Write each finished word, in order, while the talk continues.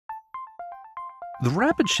The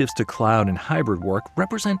rapid shifts to cloud and hybrid work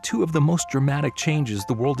represent two of the most dramatic changes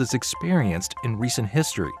the world has experienced in recent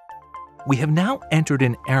history. We have now entered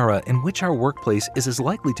an era in which our workplace is as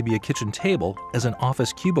likely to be a kitchen table as an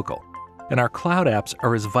office cubicle, and our cloud apps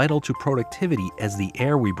are as vital to productivity as the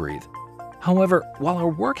air we breathe. However, while our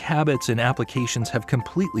work habits and applications have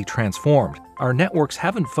completely transformed, our networks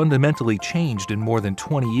haven't fundamentally changed in more than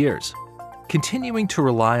 20 years. Continuing to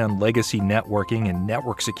rely on legacy networking and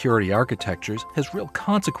network security architectures has real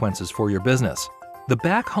consequences for your business. The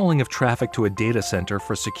backhauling of traffic to a data center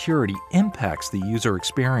for security impacts the user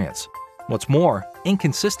experience. What's more,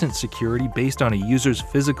 inconsistent security based on a user's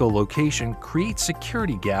physical location creates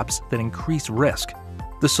security gaps that increase risk.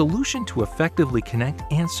 The solution to effectively connect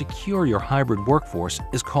and secure your hybrid workforce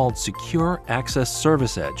is called Secure Access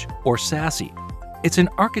Service Edge, or SASE. It's an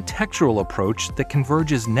architectural approach that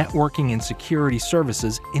converges networking and security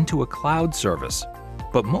services into a cloud service.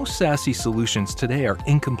 But most SASE solutions today are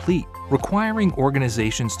incomplete, requiring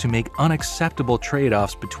organizations to make unacceptable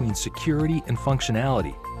trade-offs between security and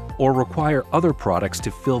functionality, or require other products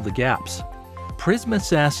to fill the gaps. Prisma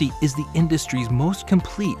SASE is the industry's most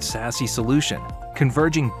complete SASE solution,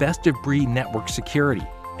 converging best-of-breed network security,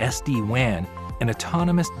 SD-WAN, and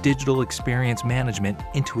autonomous digital experience management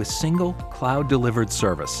into a single cloud-delivered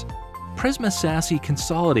service. Prisma SASE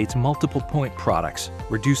consolidates multiple point products,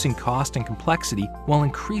 reducing cost and complexity while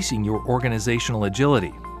increasing your organizational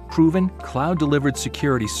agility. Proven, cloud-delivered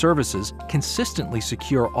security services consistently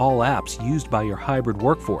secure all apps used by your hybrid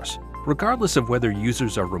workforce, regardless of whether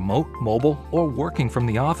users are remote, mobile, or working from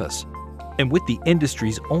the office. And with the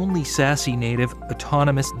industry's only SASE-native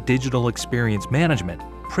autonomous digital experience management,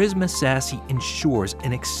 Prisma SASE ensures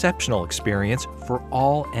an exceptional experience for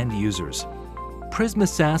all end users. Prisma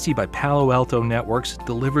SASE by Palo Alto Networks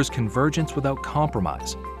delivers convergence without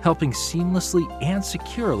compromise, helping seamlessly and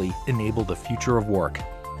securely enable the future of work.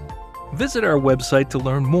 Visit our website to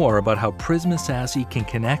learn more about how Prisma SASE can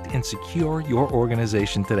connect and secure your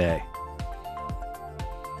organization today.